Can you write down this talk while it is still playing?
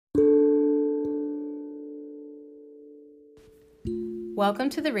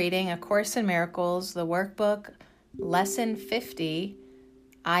Welcome to the reading A Course in Miracles, the workbook, Lesson 50,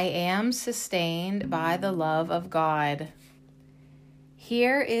 I Am Sustained by the Love of God.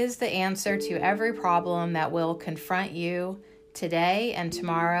 Here is the answer to every problem that will confront you today and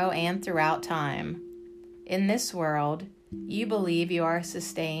tomorrow and throughout time. In this world, you believe you are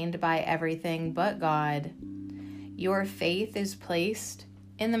sustained by everything but God. Your faith is placed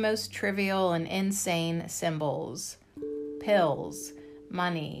in the most trivial and insane symbols: pills,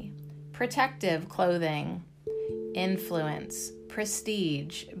 money, protective clothing, influence,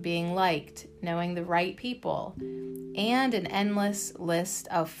 prestige, being liked, knowing the right people, and an endless list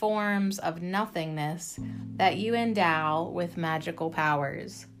of forms of nothingness that you endow with magical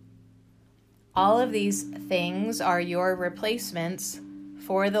powers. All of these things are your replacements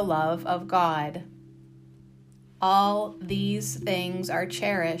for the love of God. All these things are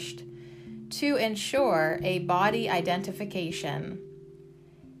cherished to ensure a body identification.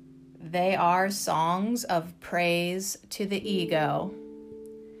 They are songs of praise to the ego.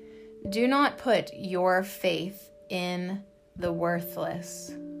 Do not put your faith in the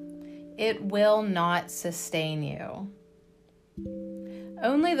worthless. It will not sustain you.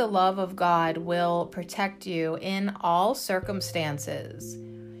 Only the love of God will protect you in all circumstances.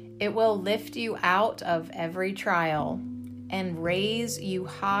 It will lift you out of every trial and raise you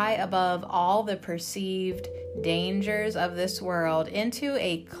high above all the perceived dangers of this world into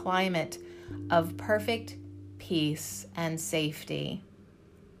a climate of perfect peace and safety.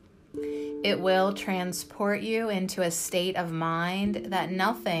 It will transport you into a state of mind that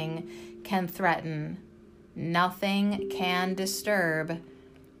nothing can threaten, nothing can disturb,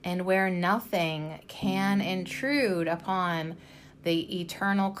 and where nothing can intrude upon the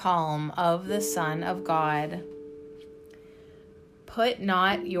eternal calm of the Son of God. Put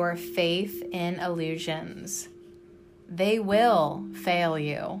not your faith in illusions. They will fail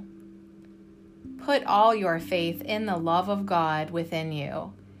you. Put all your faith in the love of God within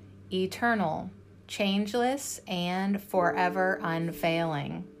you, eternal, changeless, and forever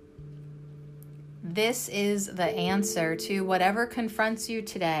unfailing. This is the answer to whatever confronts you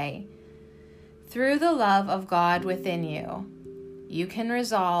today. Through the love of God within you, you can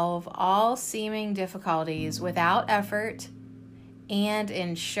resolve all seeming difficulties without effort and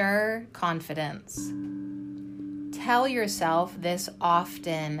ensure confidence. Tell yourself this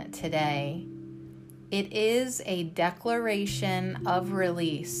often today. It is a declaration of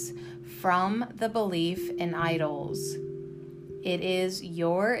release from the belief in idols. It is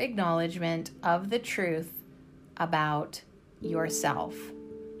your acknowledgement of the truth about yourself.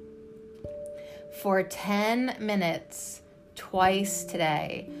 For 10 minutes, twice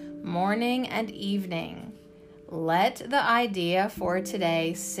today, morning and evening, let the idea for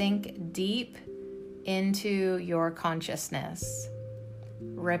today sink deep into your consciousness.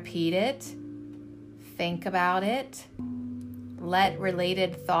 Repeat it. Think about it. Let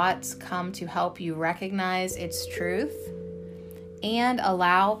related thoughts come to help you recognize its truth, and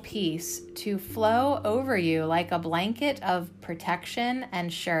allow peace to flow over you like a blanket of protection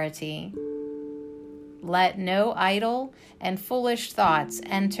and surety. Let no idle and foolish thoughts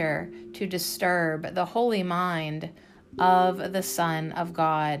enter to disturb the holy mind of the Son of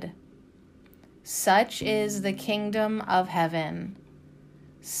God. Such is the kingdom of heaven.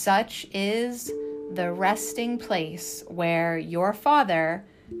 Such is the resting place where your Father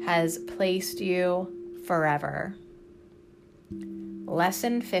has placed you forever.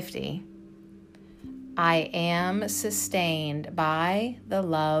 Lesson 50. I am sustained by the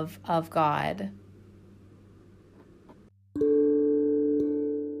love of God.